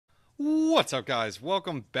What's up, guys?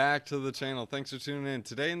 Welcome back to the channel. Thanks for tuning in.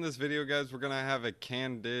 Today in this video, guys, we're gonna have a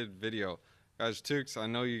candid video. Guys, Tukes, I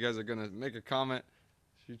know you guys are gonna make a comment.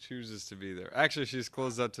 She chooses to be there. Actually, she's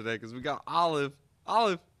closed up today because we got Olive.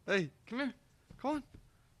 Olive, hey, come here. Come on.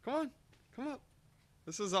 Come on. Come up.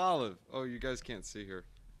 This is Olive. Oh, you guys can't see her.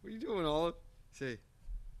 What are you doing, Olive? Say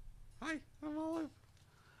hi. I'm Olive.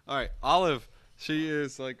 All right, Olive. She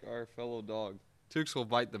is like our fellow dog. Tukes will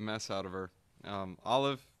bite the mess out of her.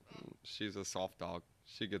 Olive, she's a soft dog.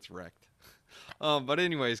 She gets wrecked. But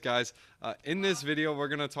anyways, guys, in this video, we're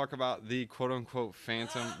going to talk about the quote-unquote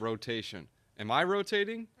phantom rotation. Am I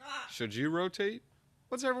rotating? Should you rotate?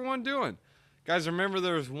 What's everyone doing? Guys, remember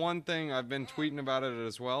there's one thing, I've been tweeting about it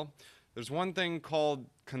as well. There's one thing called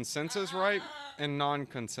consensus right and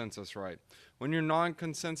non-consensus right. When you're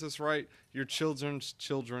non-consensus right, your children's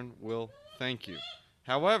children will thank you.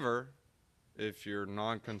 However, if you're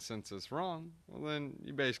non-consensus wrong, well then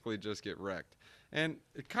you basically just get wrecked. And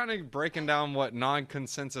kind of breaking down what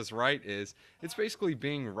non-consensus right is, it's basically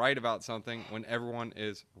being right about something when everyone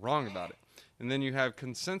is wrong about it. And then you have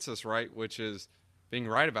consensus right, which is being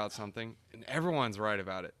right about something and everyone's right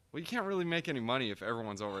about it. Well, you can't really make any money if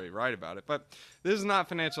everyone's already right about it. But this is not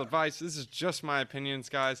financial advice. This is just my opinions,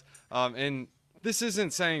 guys. And this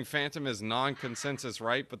isn't saying Fantom is non-consensus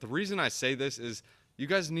right, but the reason I say this is you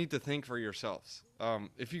guys need to think for yourselves.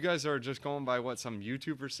 If you guys are just going by what some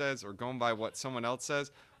YouTuber says or going by what someone else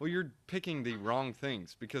says, well, you're picking the wrong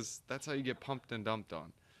things because that's how you get pumped and dumped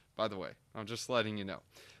on. By the way, I'm just letting you know.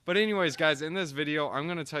 But anyways, guys, in this video, I'm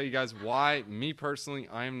going to tell you guys why, me personally,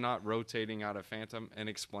 I am not rotating out of Fantom and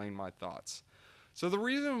explain my thoughts. So the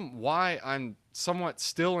reason why I'm somewhat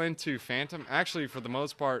still into Fantom, actually for the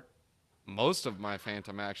most part, most of my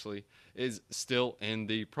Fantom actually, is still in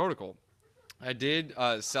the protocol. I did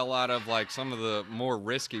sell out of like some of the more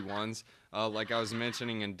risky ones, like I was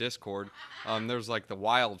mentioning in Discord. There's like the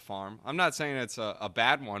wild farm. I'm not saying it's a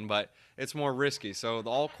bad one, but it's more risky. So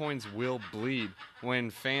the altcoins will bleed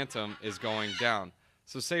when Fantom is going down.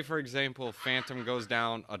 So say for example, Fantom goes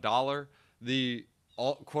down $1, the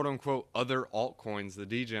quote unquote other altcoins, the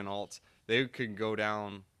degen alts, they could go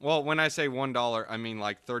down. Well, when I say $1, I mean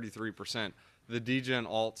like 33%. The degen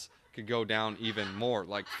alts could go down even more,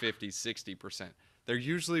 like 50-60%. They're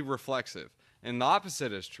usually reflexive, and the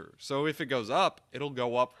opposite is true. So if it goes up, it'll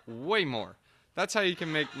go up way more. That's how you can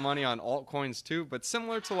make money on altcoins too, but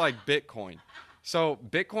similar to like Bitcoin. So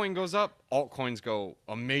Bitcoin goes up, altcoins go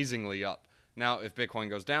amazingly up. Now if Bitcoin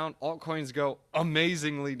goes down, altcoins go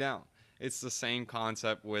amazingly down. It's the same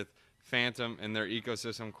concept with Fantom and their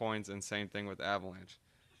ecosystem coins, and same thing with Avalanche.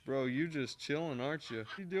 Bro, you just chilling, aren't you? What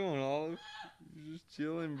you doing, Olive? You just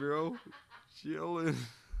chilling, bro. Chilling.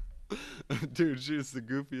 Dude, she's the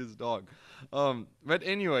goofiest dog. But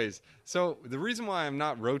anyways, so the reason why I'm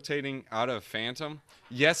not rotating out of Fantom,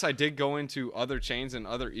 yes, I did go into other chains and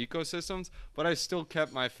other ecosystems, but I still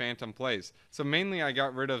kept my Fantom plays. So mainly I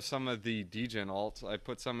got rid of some of the degen alts. I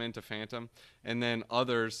put some into Fantom and then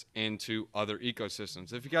others into other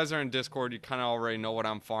ecosystems. If you guys are in Discord, you kind of already know what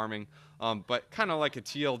I'm farming. But kind of like a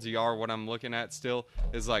TLDR, what I'm looking at still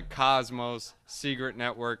is like Cosmos, Secret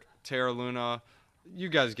Network, Terra Luna. You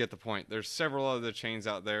guys get the point. There's several other chains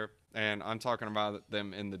out there, and I'm talking about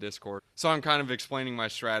them in the Discord. So I'm kind of explaining my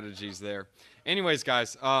strategies there. Anyways,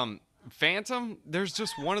 guys, Fantom, there's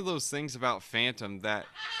just one of those things about Fantom that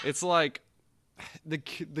it's like the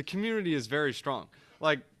community is very strong.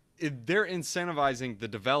 Like they're incentivizing the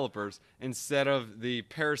developers instead of the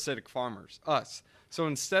parasitic farmers, us. So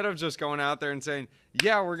instead of just going out there and saying,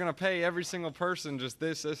 yeah, we're going to pay every single person just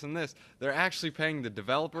this, this, and this, they're actually paying the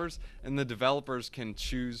developers, and the developers can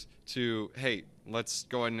choose to, hey, let's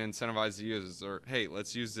go ahead and incentivize the users, or hey,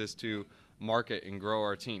 let's use this to market and grow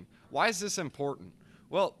our team. Why is this important?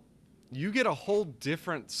 Well, you get a whole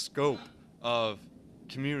different scope of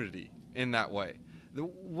community in that way.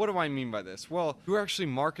 What do I mean by this? Well, you're actually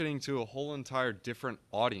marketing to a whole entire different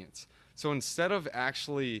audience. So instead of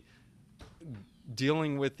actually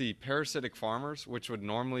dealing with the parasitic farmers, which would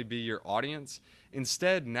normally be your audience,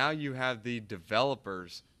 instead now you have the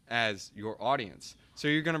developers as your audience. So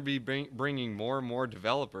you're going to be bringing more and more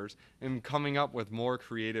developers and coming up with more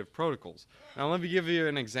creative protocols. Now let me give you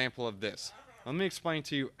an example of this. Let me explain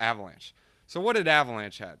to you Avalanche. So what did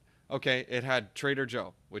Avalanche had? Okay, it had Trader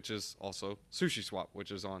Joe, which is also SushiSwap,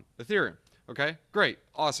 which is on Ethereum. Okay, great,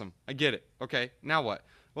 awesome, I get it. Okay, now what?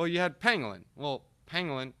 Well, you had Pangolin. Well,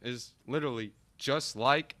 Pangolin is literally just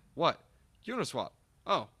like what? Uniswap.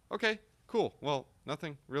 Oh, okay, cool. Well,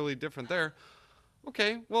 nothing really different there.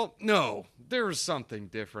 Okay, well, no, there's something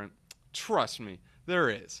different. Trust me, there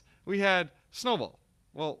is. We had Snowball.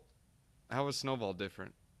 Well, how was Snowball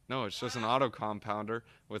different? No, it's just an auto compounder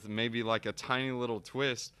with maybe like a tiny little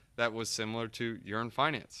twist that was similar to Yearn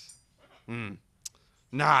Finance.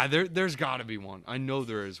 Nah, there's got to be one. I know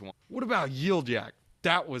there is one. What about Yield Yak?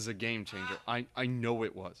 That was a game changer. I know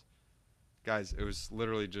it was. Guys, it was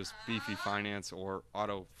literally just Beefy Finance or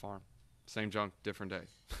Auto Farm. Same junk, different day.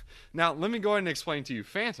 Now, let me go ahead and explain to you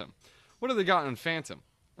Fantom. What do they got in Fantom?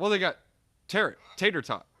 Well, they got Tater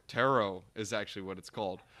Tot. Taro is actually what it's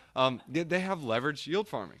called. They have leveraged yield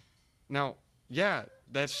farming. Now, yeah,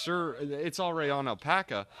 that's sure. It's already on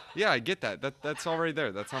Alpaca. Yeah, I get that. That's already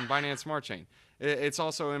there. That's on Binance Smart Chain. It's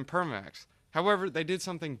also in Permax. However, they did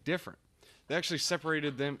something different. They actually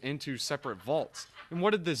separated them into separate vaults. And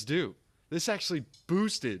what did this do? This actually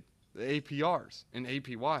boosted the APRs and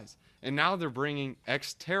APYs. And now they're bringing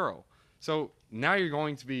X-Taro. So now you're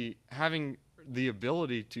going to be having the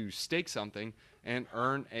ability to stake something and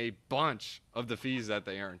earn a bunch of the fees that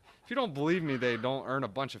they earn. If you don't believe me, they don't earn a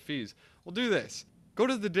bunch of fees. Well, do this. Go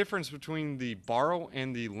to the difference between the borrow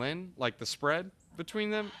and the lend, like the spread between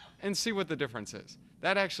them, and see what the difference is.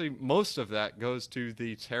 That actually, most of that goes to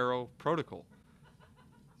the Taro protocol.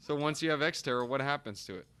 So once you have X-Taro, what happens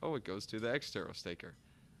to it? Oh, it goes to the X-Taro staker.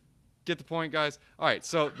 Get the point, guys? All right,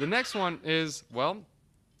 so the next one is, well,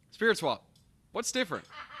 Spirit Swap. What's different?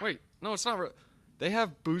 Wait, no, it's not. They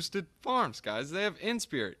have boosted farms, guys. They have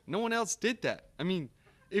in-spirit. No one else did that. I mean,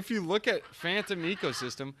 if you look at Fantom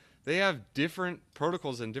ecosystem, they have different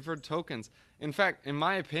protocols and different tokens. In fact, in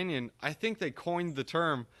my opinion, I think they coined the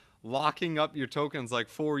term locking up your tokens like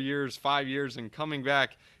 4 years, 5 years, and coming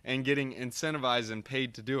back and getting incentivized and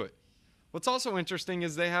paid to do it. What's also interesting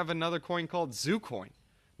is they have another coin called ZooCoin.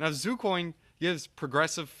 Now, ZooCoin gives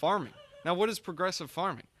progressive farming. Now, what is progressive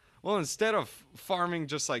farming? Well, instead of farming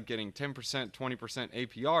just like getting 10%, 20%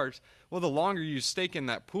 APRs, well, the longer you stake in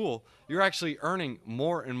that pool, you're actually earning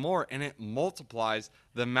more and more, and it multiplies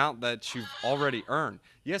the amount that you've already earned.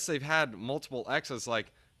 Yes, they've had multiple X's,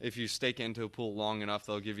 like if you stake into a pool long enough,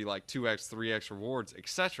 they'll give you like 2x, 3x rewards,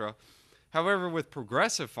 etc. However, with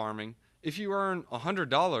progressive farming, if you earn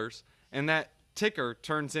 $100 and that ticker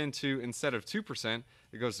turns into, instead of 2%,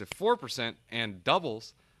 it goes to 4% and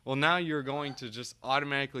doubles, well, now you're going to just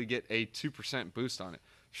automatically get a 2% boost on it.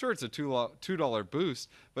 Sure, it's a $2 boost,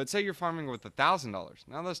 but say you're farming with $1,000.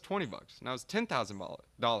 Now that's $20. Now it's $10,000.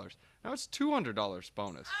 Now it's $200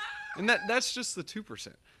 bonus. And that's just the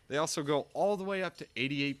 2%. They also go all the way up to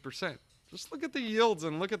 88%. Just look at the yields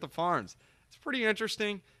and look at the farms. It's pretty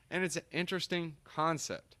interesting, and it's an interesting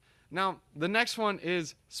concept. Now, the next one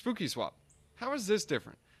is Spooky Swap. How is this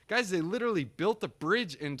different? Guys, they literally built a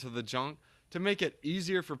bridge into the junk to make it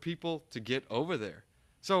easier for people to get over there.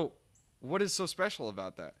 So what is so special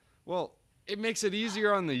about that? Well, it makes it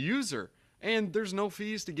easier on the user, and there's no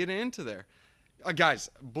fees to get into there.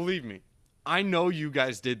 Guys, believe me, I know you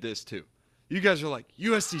guys did this too. You guys are like,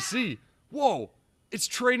 USDC, whoa, it's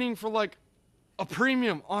trading for like a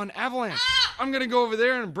premium on Avalanche. I'm going to go over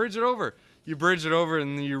there and bridge it over. You bridge it over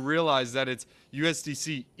and then you realize that it's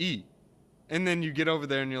USDC-E. And then you get over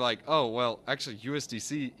there and you're like, oh, well, actually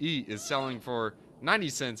USDC-E is selling for 90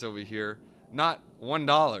 cents over here, not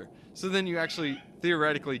 $1. So then you actually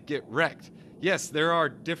theoretically get wrecked. Yes, there are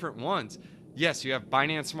different ones. Yes, you have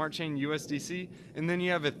Binance Smart Chain USDC, and then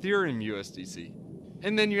you have Ethereum USDC.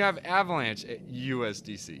 And then you have Avalanche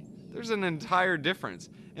USDC. There's an entire difference.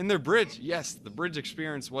 And their bridge, yes, the bridge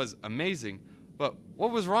experience was amazing, but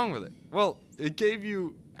what was wrong with it? Well, it gave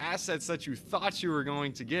you assets that you thought you were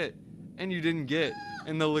going to get, and you didn't get.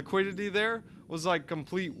 And the liquidity there was like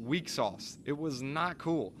complete weak sauce. It was not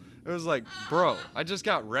cool. It was like, bro, I just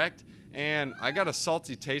got wrecked, and I got a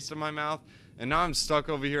salty taste in my mouth, and now I'm stuck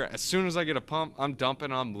over here. As soon as I get a pump, I'm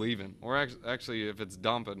dumping, I'm leaving. Or actually, if it's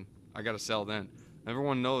dumping, I got to sell then.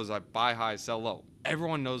 Everyone knows I buy high, sell low.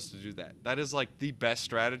 Everyone knows to do that. That is like the best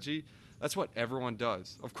strategy. That's what everyone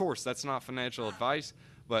does. Of course, that's not financial advice,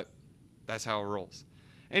 but that's how it rolls.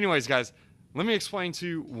 Anyways, guys, let me explain to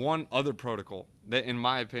you one other protocol that, in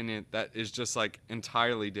my opinion, that is just like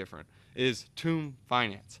entirely different, is Tomb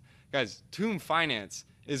Finance. Guys, Tomb Finance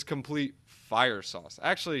is complete fire sauce.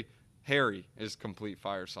 Actually, Harry is complete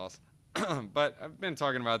fire sauce. But I've been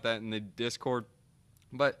talking about that in the Discord.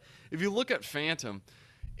 But if you look at Fantom,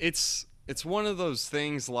 it's one of those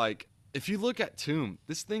things like, if you look at Tomb,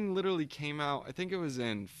 this thing literally came out, I think it was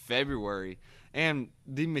in February, and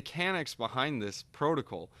the mechanics behind this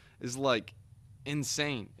protocol is like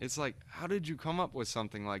insane. It's like, how did you come up with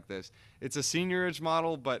something like this? It's a seniorage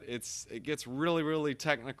model, but it gets really, really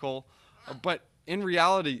technical. But in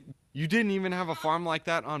reality, you didn't even have a farm like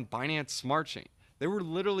that on Binance Smart Chain. They were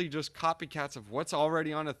literally just copycats of what's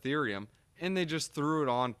already on Ethereum and they just threw it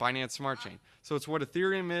on Binance Smart Chain. So it's what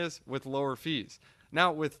Ethereum is with lower fees.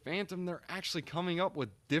 Now with Fantom, they're actually coming up with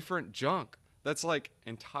different junk that's like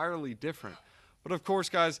entirely different. But of course,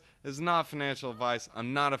 guys, it's not financial advice.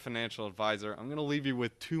 I'm not a financial advisor. I'm going to leave you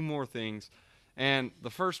with two more things. And the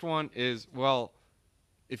first one is, well,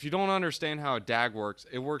 if you don't understand how a DAG works,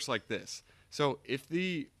 it works like this. So if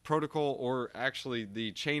the protocol, or actually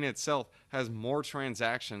the chain itself, has more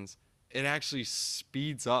transactions, it actually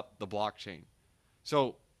speeds up the blockchain.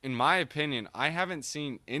 So in my opinion, I haven't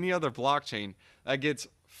seen any other blockchain that gets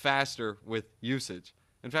faster with usage.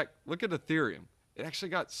 In fact, look at Ethereum. It actually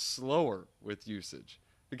got slower with usage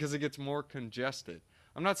because it gets more congested.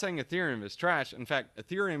 I'm not saying Ethereum is trash. In fact,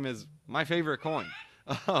 Ethereum is my favorite coin.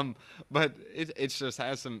 But it just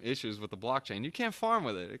has some issues with the blockchain. You can't farm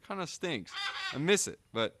with it. It kind of stinks. I miss it.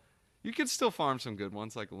 But you can still farm some good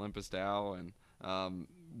ones like Olympus DAO and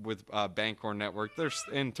with Bancor Network. There's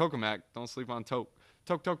in Tokamak. Don't sleep on Tok.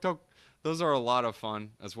 Those are a lot of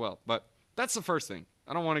fun as well. But that's the first thing.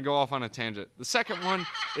 I don't want to go off on a tangent. The second one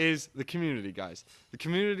is the community, guys. The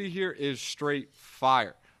community here is straight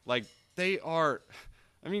fire. Like, they are...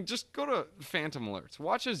 I mean, just go to Fantom Alerts.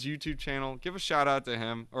 Watch his YouTube channel. Give a shout out to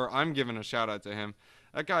him. Or I'm giving a shout out to him.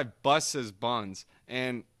 That guy busts his buns.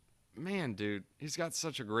 And, man, dude, he's got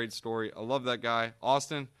such a great story. I love that guy.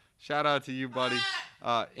 Austin, shout out to you, buddy.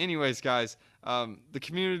 Anyways, guys, the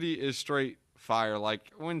community is straight fire.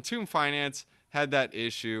 Like, when Tomb Finance had that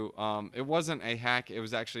issue, it wasn't a hack. It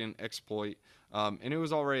was actually an exploit. And it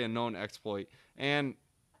was already a known exploit. And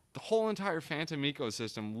the whole entire Fantom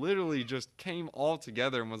ecosystem literally just came all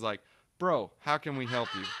together and was like, bro, how can we help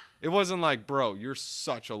you? It wasn't like, bro, you're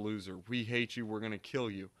such a loser. We hate you. We're going to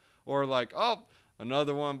kill you. Or like, oh,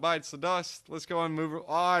 another one bites the dust. Let's go and move it.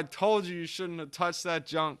 Oh, I told you shouldn't have touched that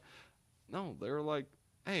junk. No, they were like,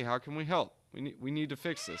 hey, how can we help? We need to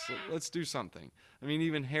fix this. Let's do something. I mean,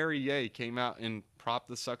 even Harry Ye came out and propped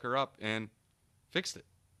the sucker up and fixed it.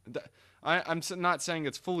 I'm not saying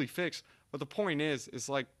it's fully fixed, but the point is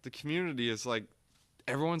like the community is like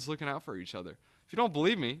everyone's looking out for each other. If you don't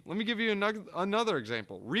believe me, let me give you another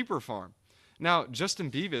example. Reaper Farm. Now,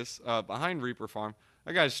 Justin Beavis, behind Reaper Farm,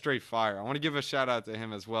 that guy's straight fire. I want to give a shout out to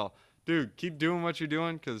him as well. Dude, keep doing what you're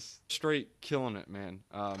doing because straight killing it, man.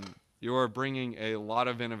 You are bringing a lot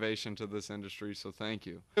of innovation to this industry, so thank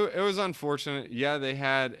you. It was unfortunate. Yeah, they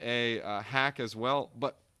had a hack as well,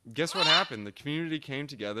 but guess what happened? The community came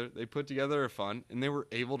together, they put together a fund, and they were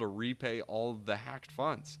able to repay all of the hacked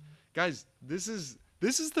funds. Guys, this is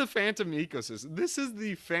the Fantom ecosystem. This is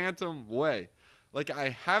the Fantom way. Like, I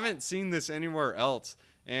haven't seen this anywhere else.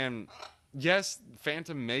 And yes,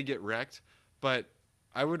 Fantom may get wrecked, but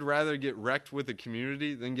I would rather get wrecked with the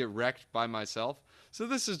community than get wrecked by myself. So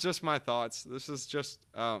this is just my thoughts. This is just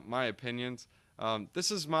my opinions. This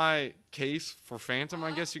is my case for Fantom,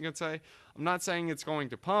 I guess you could say. I'm not saying it's going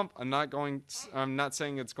to pump. I'm not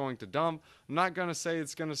saying it's going to dump. I'm not going to say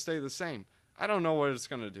it's going to stay the same. I don't know what it's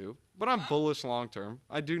going to do, but I'm bullish long term.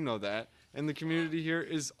 I do know that. And the community here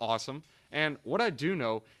is awesome. And what I do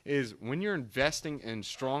know is when you're investing in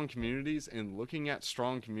strong communities and looking at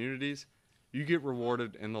strong communities, you get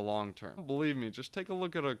rewarded in the long term. Believe me, just take a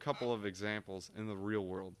look at a couple of examples in the real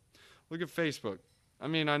world. Look at Facebook. I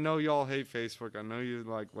mean, I know y'all hate Facebook. I know you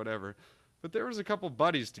like whatever. But there was a couple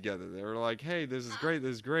buddies together. They were like, hey, this is great,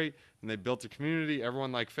 this is great. And they built a community.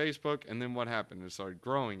 Everyone liked Facebook. And then what happened? It started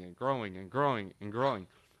growing and growing and growing and growing.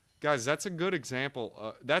 Guys, that's a good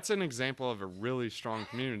example. That's an example of a really strong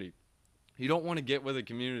community. You don't want to get with a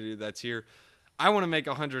community that's here, I want to make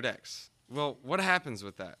 100x. Well, what happens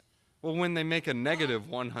with that? Well, when they make a negative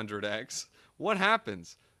 100x, what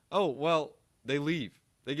happens? Oh, well, they leave.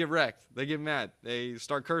 They get wrecked. They get mad. They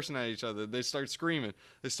start cursing at each other. They start screaming.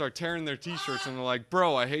 They start tearing their t-shirts and they're like,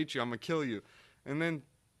 bro, I hate you. I'm going to kill you. And then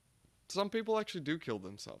some people actually do kill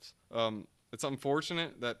themselves. It's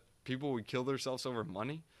unfortunate that people would kill themselves over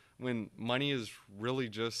money when money is really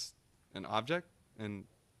just an object and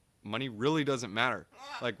money really doesn't matter.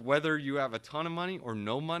 Like whether you have a ton of money or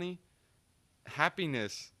no money,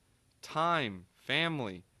 happiness, time,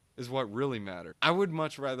 family is what really matters. I would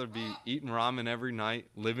much rather be eating ramen every night,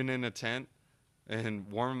 living in a tent, and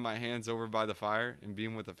warming my hands over by the fire and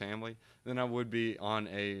being with a family than I would be on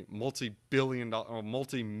a multi-billion-dollar or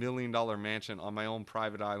multi-million-dollar mansion on my own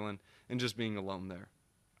private island and just being alone there.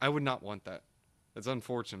 I would not want that. It's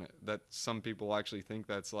unfortunate that some people actually think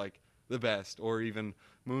that's like the best, or even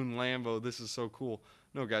Moon Lambo, this is so cool.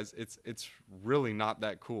 No, guys, it's really not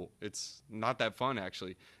that cool. It's not that fun,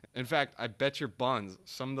 actually. In fact, I bet your buns,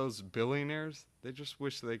 some of those billionaires, they just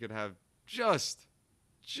wish they could have just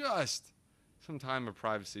some time of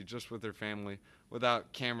privacy just with their family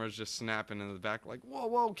without cameras just snapping in the back like, whoa,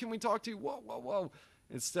 whoa, can we talk to you? Whoa, whoa, whoa.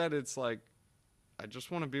 Instead, it's like, I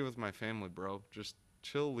just want to be with my family, bro. Just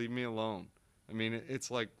chill, leave me alone. I mean,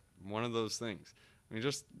 it's like one of those things. I mean,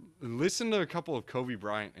 just listen to a couple of Kobe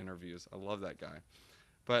Bryant interviews. I love that guy.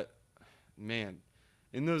 But, man,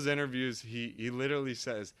 in those interviews, he literally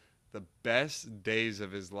says the best days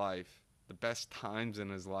of his life, the best times in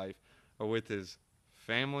his life are with his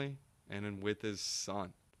family and with his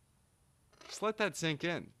son. Just let that sink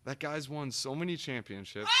in. That guy's won so many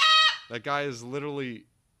championships. That guy is literally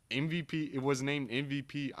MVP. It was named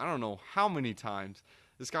MVP I don't know how many times.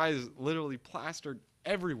 This guy is literally plastered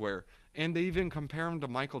everywhere. And they even compare him to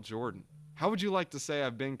Michael Jordan. How would you like to say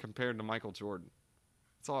I've been compared to Michael Jordan?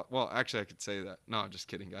 It's all, well, actually, I could say that. No, just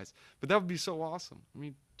kidding, guys. But that would be so awesome. I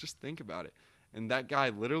mean, just think about it. And that guy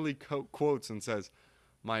literally quotes and says,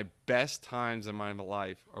 my best times in my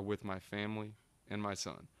life are with my family and my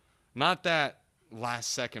son. Not that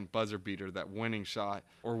last second buzzer beater, that winning shot,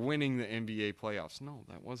 or winning the NBA playoffs. No,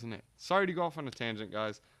 that wasn't it. Sorry to go off on a tangent,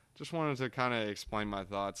 guys. Just wanted to kind of explain my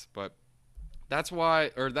thoughts, but that's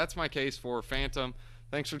my case for Fantom.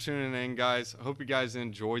 Thanks for tuning in, guys. I hope you guys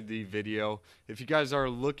enjoyed the video. If you guys are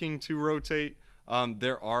looking to rotate,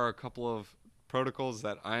 there are a couple of protocols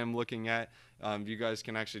that I am looking at. You guys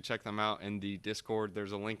can actually check them out in the Discord.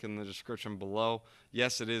 There's a link in the description below.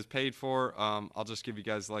 Yes, it is paid for. I'll just give you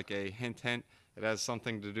guys like a hint. It has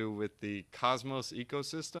something to do with the Cosmos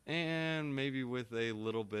ecosystem and maybe with a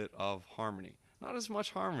little bit of Harmony. Not as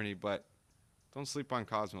much Harmony, but don't sleep on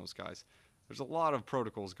Cosmos, guys. There's a lot of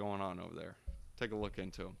protocols going on over there. Take a look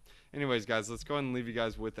into them. Anyways, guys, let's go ahead and leave you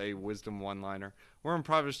guys with a wisdom one-liner. We're in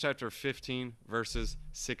Proverbs chapter 15, verses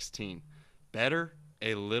 16. Better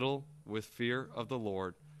a little with fear of the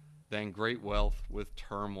Lord than great wealth with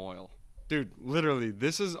turmoil. Dude, literally,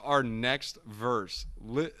 this is our next verse.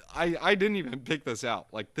 I didn't even pick this out.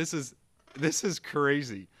 Like, this is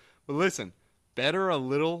crazy. But listen, better a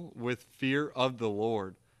little with fear of the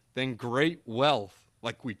Lord than great wealth,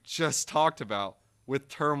 like we just talked about, with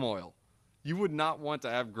turmoil. You would not want to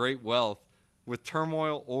have great wealth with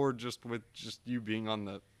turmoil or just with you being on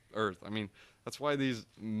the earth. I mean, that's why these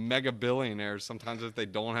mega billionaires, sometimes if they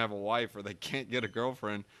don't have a wife or they can't get a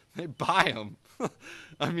girlfriend, they buy them.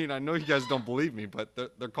 I mean, I know you guys don't believe me, but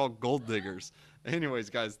they're called gold diggers. Anyways,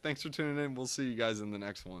 guys, thanks for tuning in. We'll see you guys in the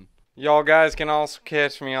next one. Y'all guys can also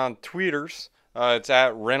catch me on tweeters. It's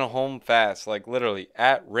at Rent a Home Fast, like literally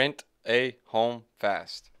at Rent a Home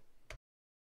Fast.